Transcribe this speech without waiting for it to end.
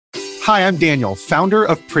Hi, I'm Daniel, founder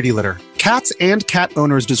of Pretty Litter. Cats and cat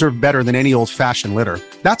owners deserve better than any old-fashioned litter.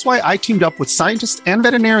 That's why I teamed up with scientists and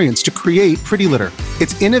veterinarians to create Pretty Litter.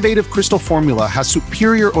 Its innovative crystal formula has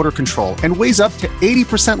superior odor control and weighs up to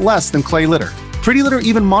 80% less than clay litter. Pretty Litter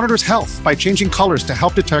even monitors health by changing colors to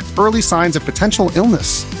help detect early signs of potential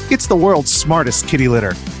illness. It's the world's smartest kitty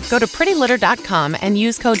litter. Go to prettylitter.com and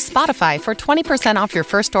use code SPOTIFY for 20% off your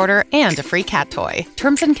first order and a free cat toy.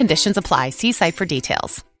 Terms and conditions apply. See site for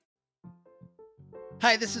details.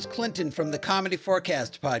 Hi, this is Clinton from the Comedy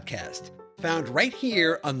Forecast podcast, found right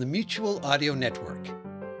here on the Mutual Audio Network.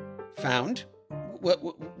 Found?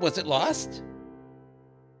 Was it lost?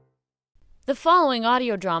 The following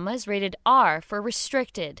audio drama is rated R for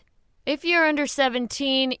restricted. If you're under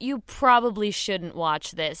 17, you probably shouldn't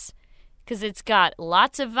watch this, because it's got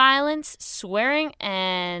lots of violence, swearing,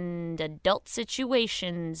 and adult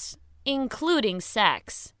situations, including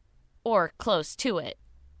sex, or close to it.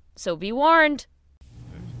 So be warned.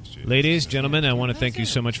 Ladies, gentlemen, I want to thank you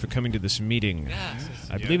so much for coming to this meeting.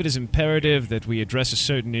 I believe it is imperative that we address a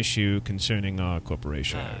certain issue concerning our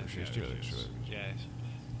corporation.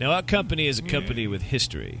 Now, our company is a company with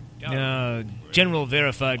history. General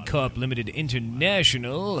Verified Corp Limited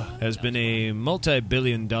International has been a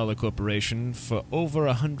multi-billion-dollar corporation for over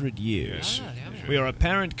 100 years. We are a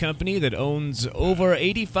parent company that owns over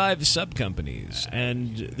 85 sub-companies,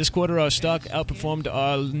 and this quarter our stock outperformed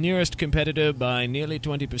our nearest competitor by nearly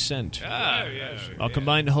 20%. Our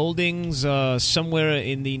combined holdings are somewhere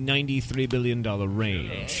in the $93 billion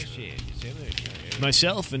range.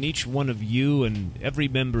 Myself and each one of you and every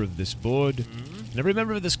member of this board, and every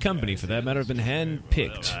member of this company, for that matter, have been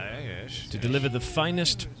hand-picked to deliver the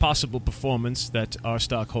finest possible performance that our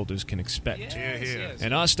stockholders can expect.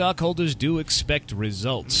 And our stockholders do expect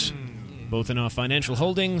results, both in our financial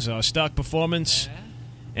holdings, our stock performance,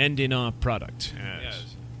 and in our product.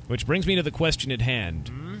 Which brings me to the question at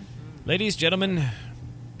hand. Ladies, gentlemen,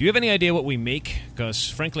 do you have any idea what we make? Because,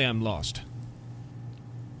 frankly, I'm lost.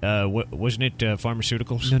 Wasn't it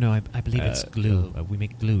pharmaceuticals? No, I believe it's glue. We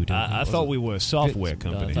make glue. I thought we were a software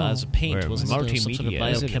company. It was a paint, wasn't it? Some sort of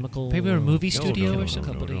biochemical. Maybe we're a movie studio or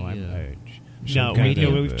something. No,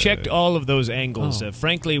 we've checked all of those angles.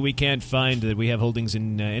 Frankly, we can't find that we have holdings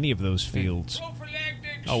in any of those fields.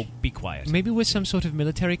 Oh, be quiet. Maybe with some sort of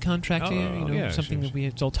military contract here, something that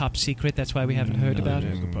it's all top secret, that's why we haven't heard about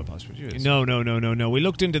it. No. We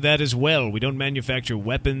looked into that as well. We don't manufacture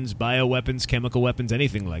weapons, bioweapons, chemical weapons,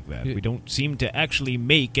 anything like that. We don't seem to actually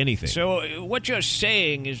make anything. So what you're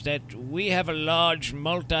saying is that we have a large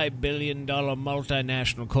multi-billion-dollar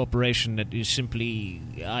multinational corporation that is simply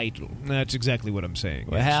idle. That's exactly what I'm saying.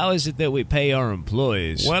 Well, how is it that we pay our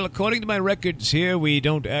employees? Well, according to my records here, we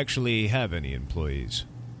don't actually have any employees.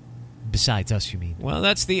 Besides us, you mean? Well,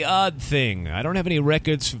 that's the odd thing. I don't have any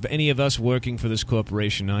records of any of us working for this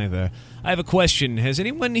corporation either. I have a question. Has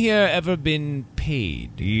anyone here ever been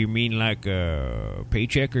paid? Do you mean like a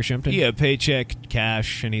paycheck or something? Yeah, paycheck,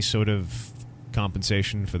 cash, any sort of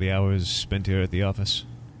compensation for the hours spent here at the office?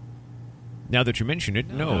 Now that you mention it,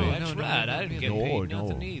 no. That's right. I didn't get paid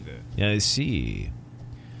nothing either. Yeah, I see.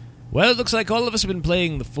 Well, it looks like all of us have been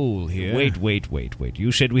playing the fool here. Wait.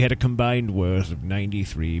 You said we had a combined worth of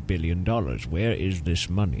 $93 billion. Where is this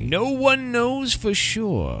money? No one knows for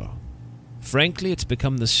sure. Frankly, it's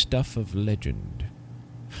become the stuff of legend.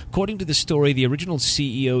 According to the story, the original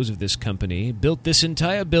CEOs of this company built this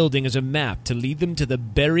entire building as a map to lead them to the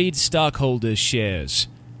buried stockholders' shares.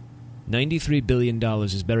 $93 billion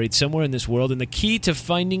is buried somewhere in this world, and the key to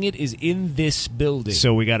finding it is in this building.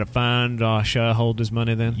 So we gotta find our shareholders'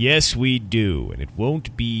 money then? Yes, we do, and it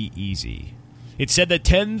won't be easy. It's said that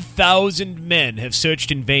 10,000 men have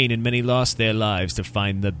searched in vain, and many lost their lives to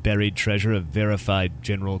find the buried treasure of Verified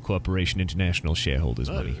General Corporation International shareholders'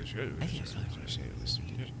 money.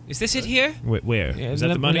 Is this it here? Where? Is that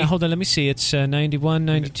the money? Hold on, let me see. It's 91,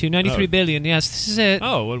 92, 93 billion. Yes, this is it.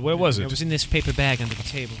 Oh, well, where was it? It was in this paper bag under the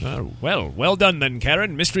table. Well done then,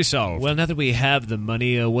 Karen. Mystery solved. Well, now that we have the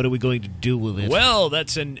money, what are we going to do with it? Well,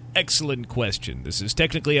 that's an excellent question. This is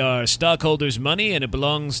technically our stockholders' money, and it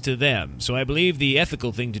belongs to them. So I believe the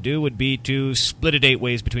ethical thing to do would be to split it 8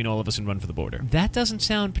 ways between all of us and run for the border. That doesn't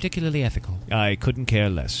sound particularly ethical. I couldn't care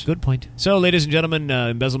less. Good point. So, ladies and gentlemen,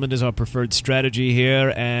 embezzlement is our preferred strategy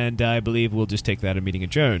here, and I believe we'll just take that a meeting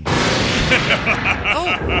adjourned. Oh,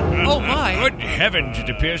 Oh, my. Good heavens, it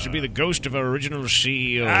appears to be the ghost of our original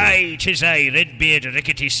CEO. Aye, 'tis I, Redbeard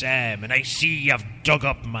Rickety Sam, and I see you've dug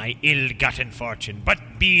up my ill-gotten fortune.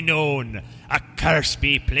 But be known, a curse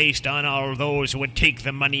be placed on all those who would take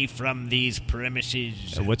the money from these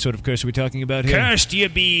premises. What sort of curse are we talking about here? Cursed ye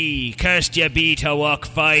be to walk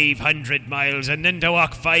 500 miles and then to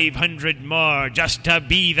walk 500 more just to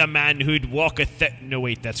be the man who'd walk No,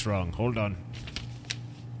 wait, that's wrong. Hold on.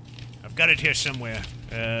 I've got it here somewhere.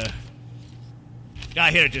 Here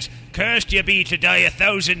it is. Cursed ye be to die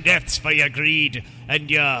 1,000 deaths for your greed,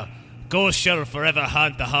 and your ghost shall forever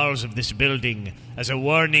haunt the halls of this building as a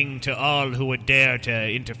warning to all who would dare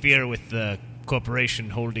to interfere with the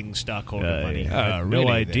corporation holding stockholder money. No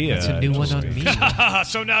idea. That's a new one on me.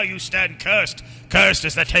 So now you stand cursed. Cursed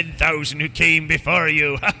as the 10,000 who came before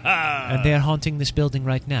you. And they're haunting this building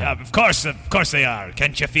right now. Of course they are.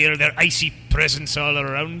 Can't you feel their icy presence all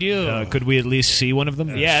around you? Could we at least see one of them?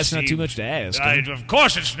 It's not too much to ask. Of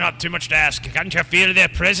course it's not too much to ask. Can't you feel their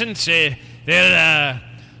presence? They're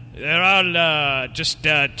all just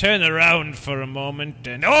turn around for a moment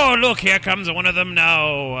and oh, look, here comes one of them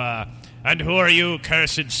now. And who are you,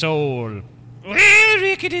 cursed soul? Well,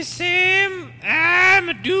 Rickety Sam, I'm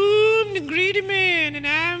a doomed and greedy man, and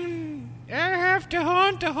I have to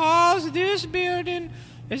haunt the halls of this building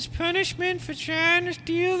as punishment for trying to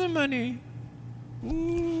steal the money.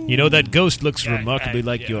 Ooh. You know, that ghost looks remarkably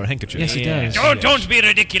like your handkerchief. Yes, he does. Don't be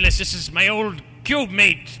ridiculous. This is my old cube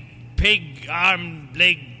mate, pig arm,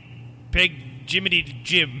 leg, pig, Jiminy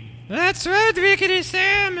Jim. That's right, Rickety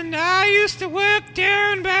Sam, and I used to work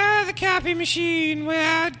down by the copy machine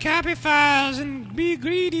where I'd copy files and be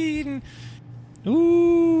greedy and...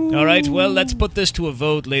 Ooh. All right, well, let's put this to a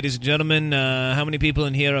vote, ladies and gentlemen. How many people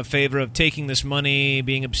in here are in favor of taking this money,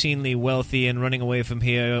 being obscenely wealthy, and running away from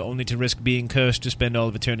here only to risk being cursed to spend all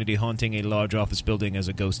of eternity haunting a large office building as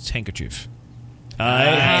a ghost's handkerchief?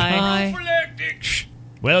 Aye. Aye.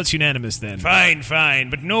 Well, it's unanimous then. Fine,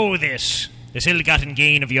 but know this. This ill-gotten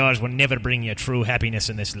gain of yours will never bring you true happiness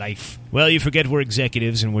in this life. Well, you forget we're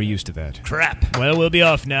executives and we're used to that. Crap. Well, we'll be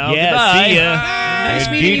off now. Yeah, goodbye. see ya. Nice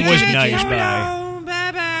Indeed was nice, bye.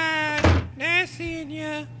 Bye-bye. Nice seeing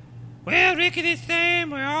ya. Well, Rickety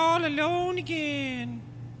Sam, we're all alone again.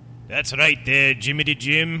 That's right there, Jiminy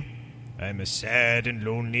Jim. I'm a sad and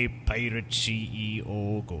lonely pirate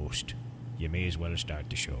CEO ghost. You may as well start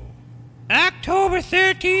the show. October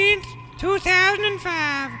 13th,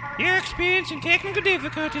 2005. You're experiencing technical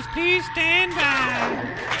difficulties. Please stand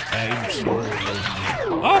by. I'm so lonely.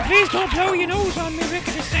 Oh, please don't blow your nose on me,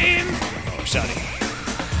 Rickety Sam. Oh, sorry.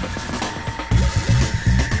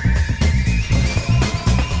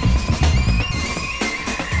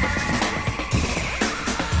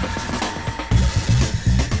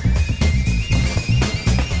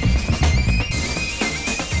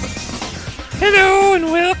 Hello and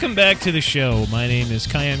welcome back to the show. My name is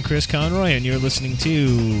Cayenne Chris Conroy, and you're listening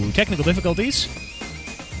to Technical Difficulties,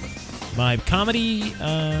 my comedy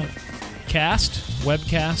cast,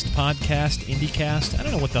 webcast, podcast, IndieCast. I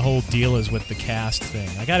don't know what the whole deal is with the cast thing.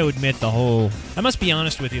 I got to admit I must be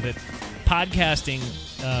honest with you that podcasting,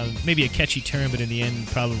 maybe a catchy term, but in the end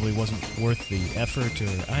probably wasn't worth the effort,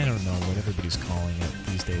 or I don't know what everybody's calling it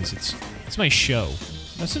these days. It's my show.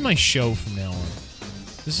 This is my show from now on.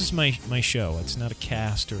 This is my show. It's not a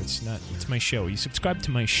cast, or it's my show. You subscribe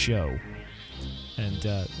to my show.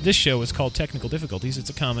 And this show is called Technical Difficulties.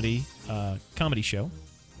 It's a comedy show.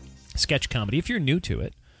 Sketch comedy, if you're new to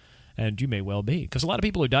it. And you may well be. Because a lot of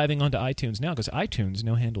people are diving onto iTunes now, because iTunes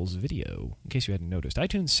now handles video, in case you hadn't noticed.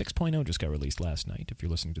 iTunes 6.0 just got released last night, if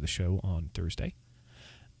you're listening to the show on Thursday,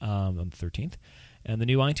 on the 13th. And the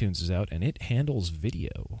new iTunes is out, and it handles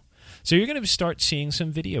video. So you're going to start seeing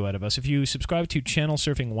some video out of us. If you subscribe to Channel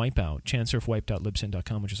Surfing Wipeout,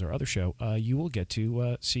 chansurfwipe.libsyn.com, which is our other show, you will get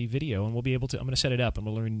to see video, and we'll be able to... I'm going to set it up, and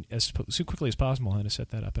we'll learn as quickly as possible how to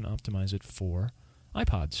set that up and optimize it for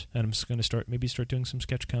iPods. And I'm just going to start doing some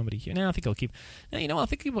sketch comedy here. Now I think I'll keep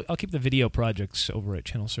the video projects over at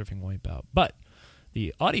Channel Surfing Wipeout. But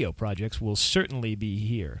the audio projects will certainly be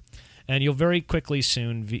here. And you'll very quickly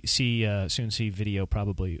soon see video,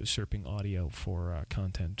 probably usurping audio for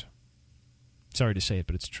content. Sorry to say it,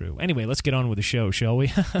 but it's true. Anyway, let's get on with the show, shall we?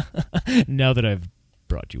 Now that I've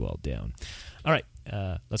brought you all down. All right,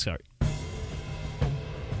 let's start.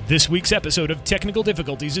 This week's episode of Technical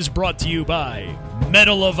Difficulties is brought to you by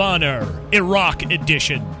Medal of Honor, Iraq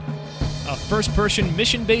Edition. A first-person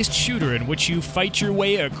mission-based shooter in which you fight your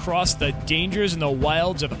way across the dangers and the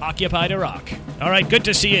wilds of occupied Iraq. All right, good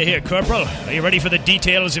to see you here, Corporal. Are you ready for the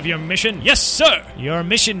details of your mission? Yes, sir! Your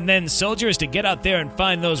mission, then, soldier, is to get out there and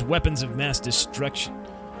find those weapons of mass destruction.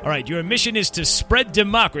 All right, your mission is to spread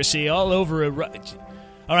democracy all over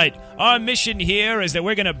All right, our mission here is that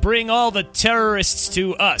we're going to bring all the terrorists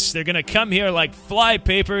to us. They're going to come here like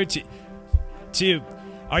flypaper to...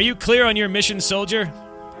 Are you clear on your mission, soldier?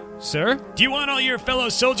 Sir? Do you want all your fellow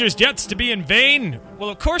soldiers' deaths to be in vain?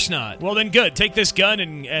 Well, of course not. Well, then good. Take this gun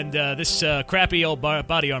and this crappy old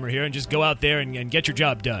body armor here and just go out there and get your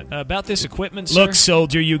job done. About this equipment, sir? Look,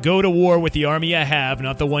 soldier, you go to war with the army you have,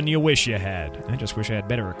 not the one you wish you had. I just wish I had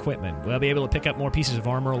better equipment. Will I be able to pick up more pieces of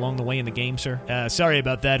armor along the way in the game, sir? Sorry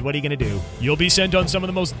about that. What are you going to do? You'll be sent on some of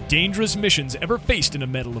the most dangerous missions ever faced in a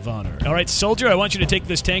Medal of Honor. All right, soldier, I want you to take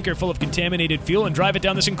this tanker full of contaminated fuel and drive it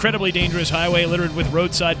down this incredibly dangerous highway littered with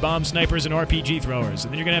roadside bombs, snipers, and RPG throwers.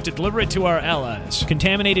 And then you're going to have to deliver it to our allies.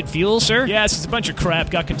 Contaminated fuel, sir? Yes, it's a bunch of crap.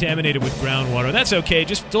 Got contaminated with groundwater. That's okay.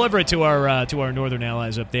 Just deliver it to our northern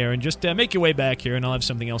allies up there, and just make your way back here, and I'll have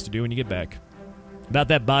something else to do when you get back. About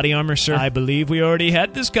that body armor, sir? I believe we already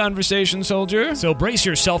had this conversation, soldier. So brace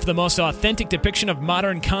yourself, the most authentic depiction of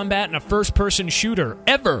modern combat in a first-person shooter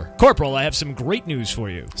ever. Corporal, I have some great news for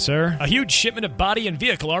you. Sir? A huge shipment of body and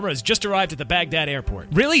vehicle armor has just arrived at the Baghdad airport.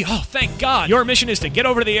 Really? Oh, thank God. Your mission is to get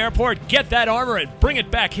over to the airport, get that armor, and bring it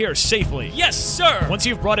back here safely. Yes, sir! Once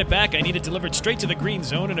you've brought it back, I need it delivered straight to the green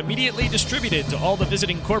zone and immediately distributed to all the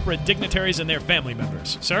visiting corporate dignitaries and their family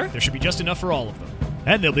members. Sir? There should be just enough for all of them.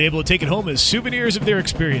 And they'll be able to take it home as souvenirs of their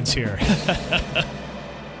experience here.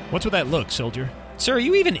 What's with that look, soldier? Sir, are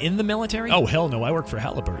you even in the military? Oh, hell no, I work for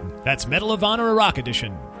Halliburton. That's Medal of Honor Iraq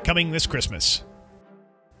Edition, coming this Christmas.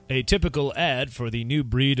 A typical ad for the new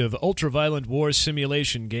breed of ultra-violent war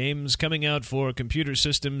simulation games coming out for computer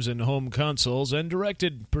systems and home consoles and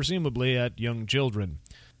directed, presumably, at young children.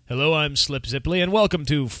 Hello, I'm Slip Zipley, and welcome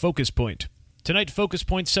to Focus Point. Tonight, Focus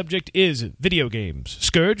Point's subject is video games.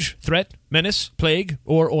 Scourge, threat, menace, plague,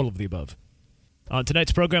 or all of the above. On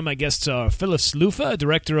tonight's program, my guests are Phyllis Lufa,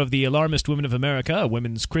 director of the Alarmist Women of America, a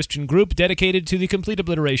women's Christian group dedicated to the complete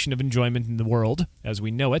obliteration of enjoyment in the world, as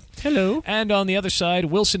we know it. Hello. And on the other side,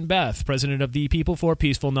 Wilson Bath, president of the People for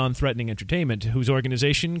Peaceful Non-Threatening Entertainment, whose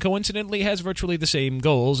organization coincidentally has virtually the same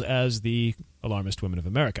goals as the Alarmist Women of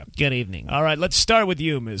America. Good evening. All right, let's start with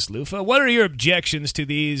you, Ms. Lufa. What are your objections to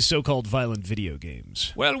these so-called violent video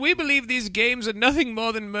games? Well, we believe these games are nothing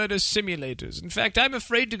more than murder simulators. In fact, I'm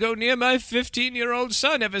afraid to go near my 15-year-old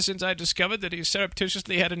son ever since I discovered that he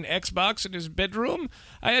surreptitiously had an Xbox in his bedroom.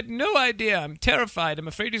 I had no idea. I'm terrified. I'm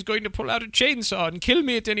afraid he's going to pull out a chainsaw and kill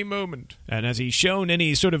me at any moment. And has he shown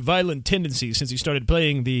any sort of violent tendencies since he started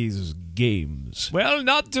playing these games? Well,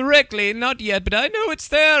 not directly, not yet, but I know it's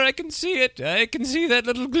there. I can see it. I can see that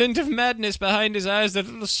little glint of madness behind his eyes, that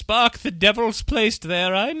little spark the devil's placed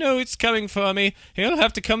there. I know it's coming for me. He'll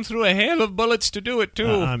have to come through a hail of bullets to do it, too.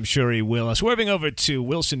 I'm sure he will. Swerving over to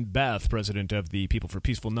Wilson Bath, president of the People for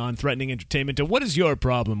Peaceful Non-Threatening Entertainment. What is your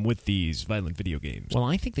problem with these violent video games? Well,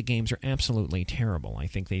 I think the games are absolutely terrible. I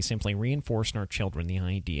think they simply reinforce in our children the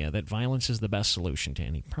idea that violence is the best solution to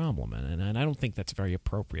any problem, and I don't think that's very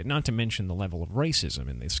appropriate, not to mention the level of racism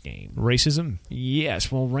in this game. Racism?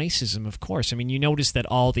 Yes, well, racism, of course. I mean, you notice that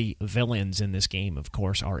all the villains in this game, of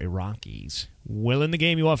course, are Iraqis. Well, in the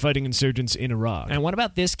game, you are fighting insurgents in Iraq. And what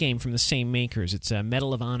about this game from the same makers? It's a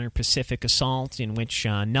Medal of Honor Pacific Assault, in which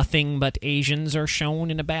nothing but Asians are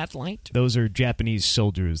shown in a bad light. Those are Japanese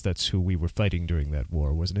soldiers. That's who we were fighting during that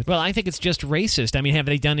war, wasn't it? Well, I think it's just racist. I mean, have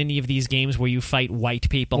they done any of these games where you fight white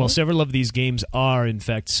people? Well, several of these games are, in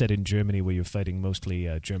fact, set in Germany, where you're fighting mostly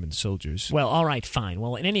German soldiers. Well, all right, fine.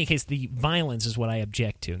 Well, in any case, the violence is what I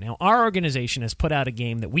object to. Now, our organization has put out a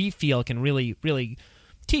game that we feel can really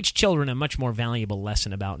teach children a much more valuable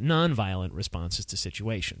lesson about nonviolent responses to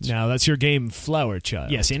situations. Now, that's your game, Flower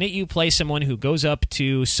Child. Yes, in it you play someone who goes up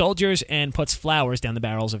to soldiers and puts flowers down the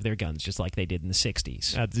barrels of their guns, just like they did in the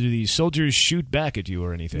 60s. Do these soldiers shoot back at you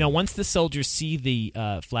or anything? No, once the soldiers see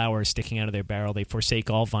the flowers sticking out of their barrel, they forsake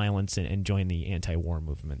all violence and join the anti-war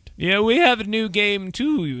movement. Yeah, we have a new game,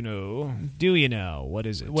 too, you know. Do you know? What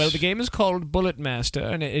is it? Well, the game is called Bullet Master,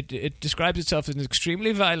 and it describes itself as an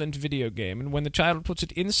extremely violent video game, and when the child puts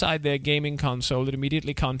it inside their gaming console, it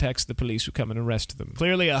immediately contacts the police who come and arrest them.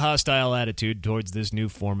 Clearly a hostile attitude towards this new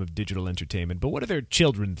form of digital entertainment, but what do their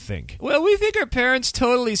children think? Well, we think our parents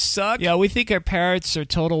totally suck. Yeah, we think our parents are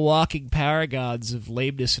total walking paragons of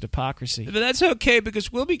lameness and hypocrisy. But that's okay,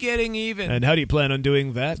 because we'll be getting even. And how do you plan on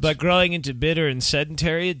doing that? By growing into bitter and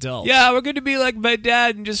sedentary adults. Yeah, we're going to be like my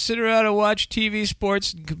dad and just sit around and watch TV,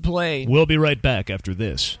 sports, and complain. We'll be right back after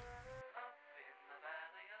this.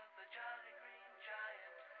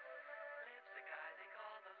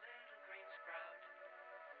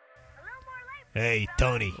 Hey,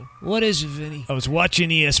 Tony. What is it, Vinny? I was watching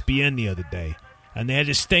ESPN the other day, And they had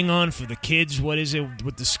this thing on for the kids. What is it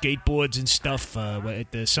with the skateboards and stuff?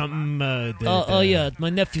 Yeah, my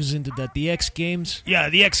nephew's into that. The X Games. Yeah,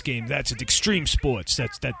 the X Games. That's it. Extreme sports.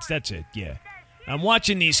 That's it. Yeah. I'm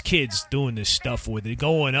watching these kids doing this stuff with it,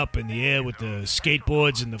 going up in the air with the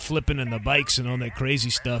skateboards and the flipping and the bikes and all that crazy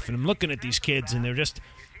stuff. And I'm looking at these kids, and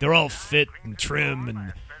they're all fit and trim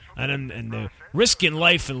and they're risking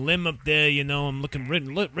life and limb up there. You know, I'm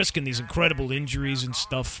risking these incredible injuries and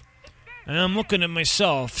stuff. And I'm looking at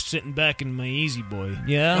myself sitting back in my Easy Boy.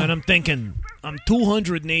 Yeah. And I'm thinking, I'm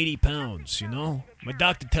 280 pounds, you know? My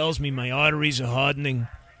doctor tells me my arteries are hardening.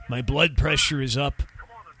 My blood pressure is up.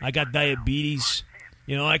 I got diabetes.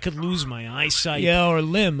 You know, I could lose my eyesight. Yeah, or a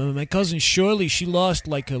limb. My cousin Shirley, she lost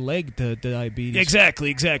like a leg to diabetes.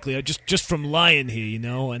 Exactly. Just from lying here, you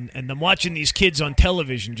know? And I'm watching these kids on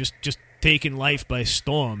television just taking life by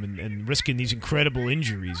storm and risking these incredible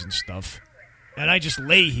injuries and stuff. And I just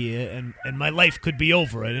lay here, and my life could be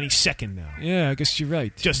over at any second now. Yeah, I guess you're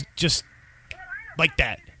right. Just like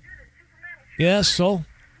that. Yeah, so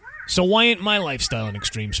why ain't my lifestyle an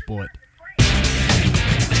extreme sport?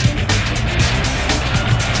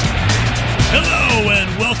 Hello,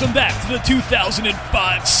 and welcome back to the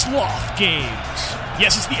 2005 Sloth Games.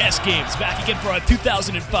 Yes, it's the S Games, back again for our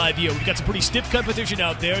 2005 year. We've got some pretty stiff competition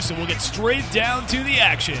out there, so we'll get straight down to the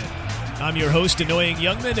action. I'm your host, Annoying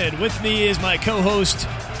Youngman, and with me is my co-host,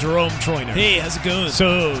 Jerome Troiner. Hey, how's it going?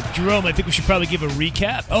 So, Jerome, I think we should probably give a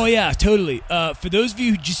recap. Oh, yeah, totally. For those of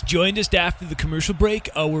you who just joined us after the commercial break,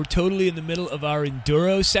 we're totally in the middle of our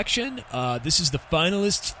Enduro section. This is the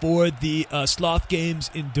finalists for the Sloth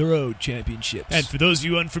Games Enduro Championships. And for those of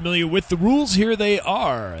you unfamiliar with the rules, here they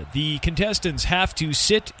are. The contestants have to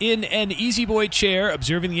sit in an Easy Boy chair,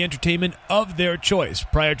 observing the entertainment of their choice.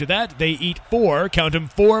 Prior to that, they eat 4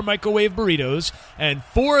 microwave burritos and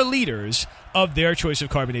 4 liters of their choice of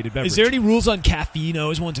carbonated beverage. Is there any rules on caffeine? I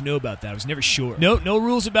always wanted to know about that. I was never sure. No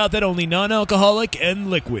rules about that, only non-alcoholic and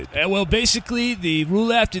liquid. Well, basically, the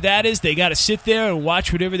rule after that is they got to sit there and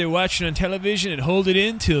watch whatever they're watching on television and hold it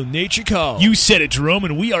in till nature calls. You said it, Jerome,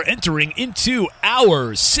 and we are entering into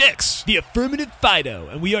hour 6, the affirmative Fido,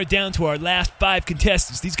 and we are down to our last 5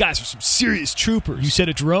 contestants. These guys are some serious troopers. You said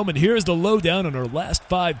it, Jerome, and here's the lowdown on our last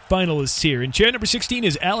 5 finalists here. In chair number 16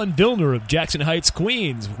 is Alan Vilner of Jackson Heights,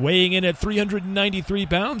 Queens, weighing in at 393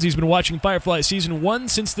 pounds. He's been watching Firefly Season 1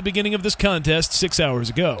 since the beginning of this contest 6 hours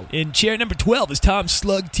ago. In chair number 12 is Tom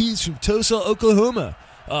Slug Tees from Tulsa, Oklahoma,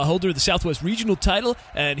 holder of the Southwest Regional title,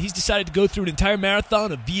 and he's decided to go through an entire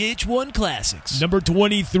marathon of VH1 classics. Number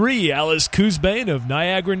 23, Alice Kuzbane of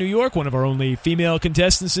Niagara, New York, one of our only female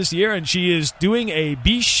contestants this year, and she is doing a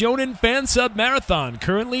Bishonen fan sub marathon,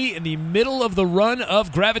 currently in the middle of the run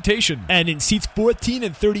of Gravitation. And in seats 14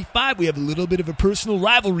 and 35, we have a little bit of a personal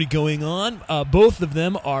rivalry going on. Both of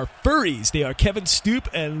them are furries. They are Kevin Stoop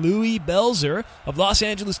and Louis Belzer of Los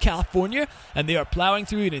Angeles, California, and they are plowing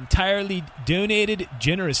through an entirely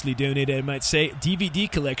generously donated, I might say,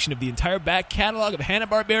 DVD collection of the entire back catalog of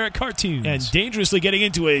Hanna-Barbera cartoons. And dangerously getting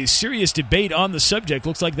into a serious debate on the subject.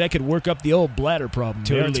 Looks like that could work up the old bladder problem.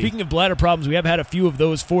 Totally. And speaking of bladder problems, we have had a few of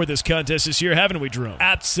those for this contest this year, haven't we, Jerome?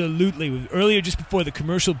 Absolutely. Earlier, just before the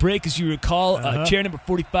commercial break, as you recall, chair number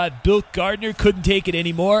 45, Bill Gardner, couldn't take it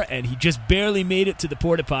anymore, and he just barely made it to the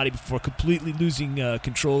porta potty before completely losing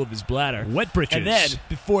control of his bladder. Wet britches. And then,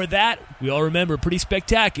 before that, we all remember, pretty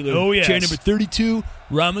spectacular. Oh, yes. Chair number 32,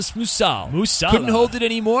 Ramos Musal. Couldn't hold it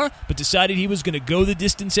anymore, but decided he was going to go the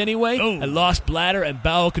distance anyway, and lost bladder and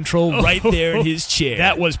bowel control right there in his chair.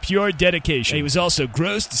 That was pure dedication. And he was also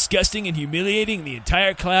gross, disgusting, and humiliating. The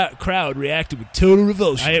entire crowd reacted with total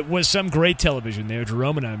revulsion. It was some great television there,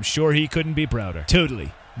 Jerome, and I'm sure he couldn't be prouder.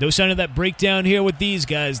 Totally. No sign of that breakdown here with these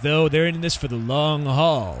guys, though. They're in this for the long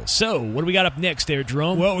haul. So, what do we got up next there,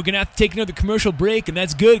 Jerome? Well, we're going to have to take another commercial break, and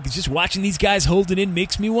that's good, because just watching these guys hold it in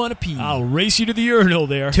makes me want to pee. I'll race you to the urinal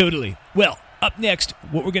there. Totally. Well, up next,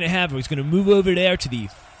 what we're going to have is going to move over there to the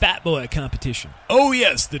Fat Boy competition. Oh,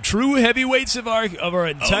 yes, the true heavyweights of our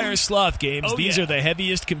entire Sloth Games. These are the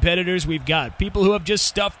heaviest competitors we've got. People who have just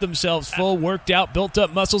stuffed themselves full, worked out, built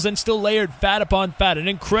up muscles, and still layered fat upon fat. An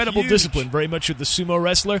incredible discipline, very much with the sumo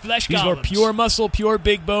wrestler. These are pure muscle, pure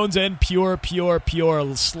big bones, and pure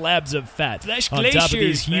slabs of fat. Flesh on glaciers, top of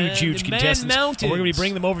these huge contestants. Mountains. And we're going to be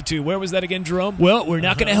bringing them over to, where was that again, Jerome? Well, we're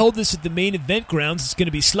not going to hold this at the main event grounds. It's going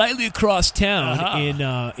to be slightly across town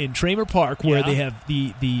in Tramer Park, where they have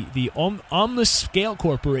the Omnis Scale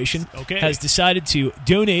Corporation has decided to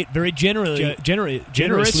donate very generously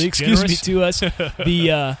to us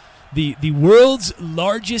the world's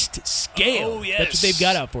largest scale. Oh, yes. That's what they've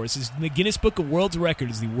got out for us. The Guinness Book of World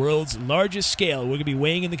Records is the world's largest scale. We're going to be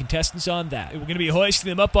weighing in the contestants on that. We're going to be hoisting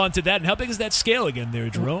them up onto that. And how big is that scale again there,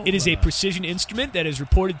 Jerome? It is a precision instrument that is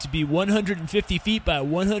reported to be 150 feet by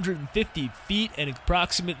 150 feet and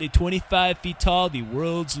approximately 25 feet tall. The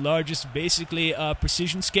world's largest, basically,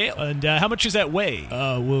 precision scale. And how much does that weigh?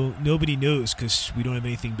 Well, nobody knows because we don't have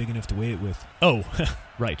anything big enough to weigh it with. Oh,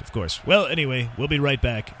 right, of course. Well, anyway, we'll be right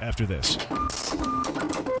back after this.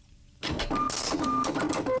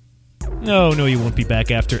 No, you won't be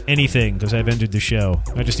back after anything because I've ended the show.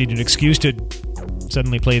 I just need an excuse to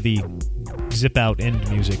suddenly play the zip out end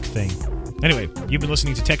music thing. Anyway, you've been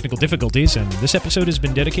listening to Technical Difficulties, and this episode has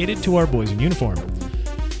been dedicated to our boys in uniform,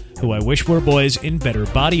 who I wish were boys in better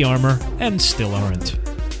body armor and still aren't.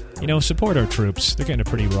 You know, support our troops. They're getting a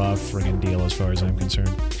pretty raw friggin' deal as far as I'm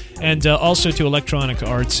concerned. And also to Electronic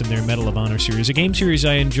Arts and their Medal of Honor series, a game series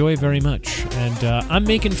I enjoy very much. And I'm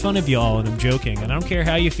making fun of y'all, and I'm joking. And I don't care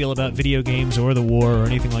how you feel about video games or the war or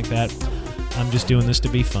anything like that. I'm just doing this to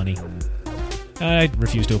be funny. I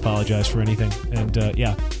refuse to apologize for anything. And,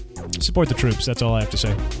 yeah, support the troops. That's all I have to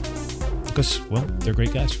say. Because, well, they're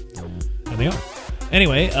great guys. And they are.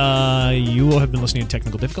 Anyway, you will have been listening to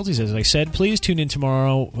Technical Difficulties. As I said, please tune in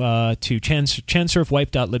tomorrow to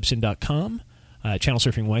chansurfwipe.libsyn.com. Channel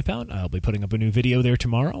Surfing Wipeout. I'll be putting up a new video there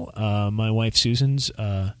tomorrow. My wife Susan's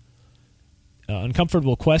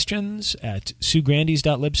Uncomfortable Questions at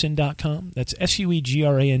suegrandys.libsyn.com. That's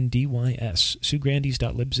SUEGRANDYS,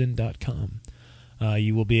 suegrandys.libsyn.com.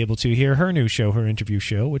 You will be able to hear her new show, her interview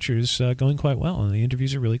show, which is going quite well. And the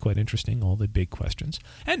interviews are really quite interesting, all the big questions.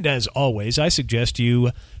 And as always, I suggest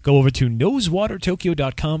you go over to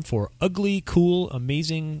nosewatertokyo.com for ugly, cool,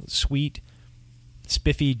 amazing, sweet,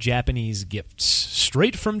 spiffy Japanese gifts.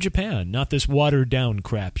 Straight from Japan. Not this watered-down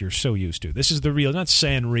crap you're so used to. This is the real, not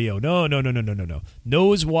Sanrio. No.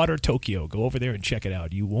 Nose Water Tokyo. Go over there and check it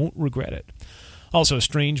out. You won't regret it. Also,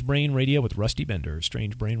 Strange Brain Radio with Rusty Bender.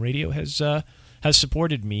 Strange Brain Radio has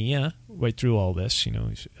supported me right through all this. You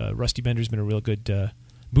know, Rusty Bender's been a real good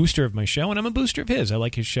booster of my show, and I'm a booster of his. I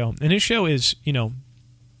like his show. And his show is, you know,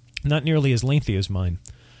 not nearly as lengthy as mine,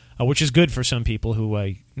 which is good for some people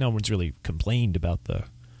who no one's really complained about the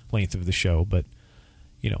length of the show, but,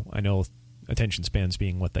 you know, I know attention spans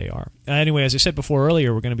being what they are. Anyway, as I said before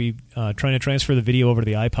earlier, we're going to be trying to transfer the video over to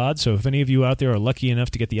the iPod, so if any of you out there are lucky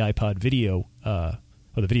enough to get the iPod video, or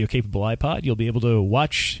the video-capable iPod, you'll be able to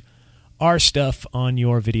watch our stuff on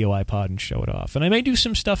your video iPod and show it off. And I may do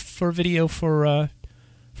some stuff for video for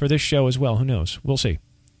this show as well. Who knows? We'll see.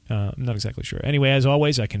 I'm not exactly sure. Anyway, as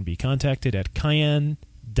always, I can be contacted at cayenne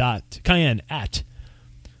at...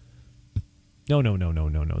 No,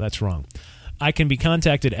 that's wrong. I can be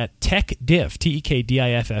contacted at techdiff,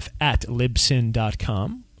 TEKDIFF, at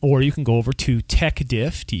libsyn.com, or you can go over to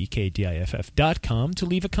techdiff, TEKDIFF.com, to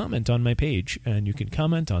leave a comment on my page, and you can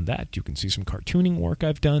comment on that. You can see some cartooning work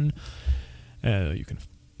I've done. You can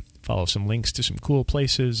follow some links to some cool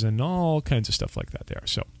places and all kinds of stuff like that there.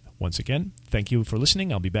 So, once again, thank you for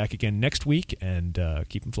listening. I'll be back again next week, and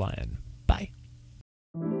keep them flying. Bye.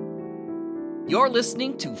 You're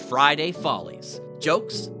listening to Friday Follies.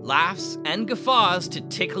 Jokes, laughs, and guffaws to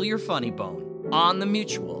tickle your funny bone on the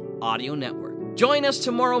Mutual Audio Network. Join us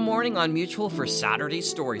tomorrow morning on Mutual for Saturday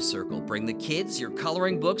Story Circle. Bring the kids, your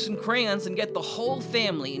coloring books, and crayons, and get the whole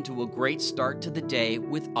family into a great start to the day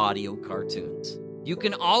with audio cartoons. You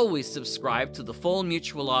can always subscribe to the full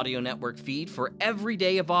Mutual Audio Network feed for every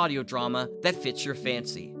day of audio drama that fits your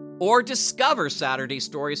fancy. Or discover Saturday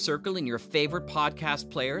Story Circle in your favorite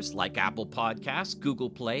podcast players like Apple Podcasts,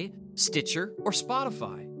 Google Play, Stitcher, or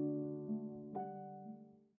Spotify.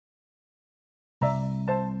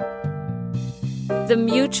 The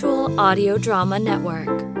Mutual Audio Drama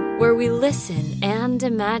Network, where we listen and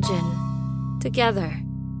imagine together.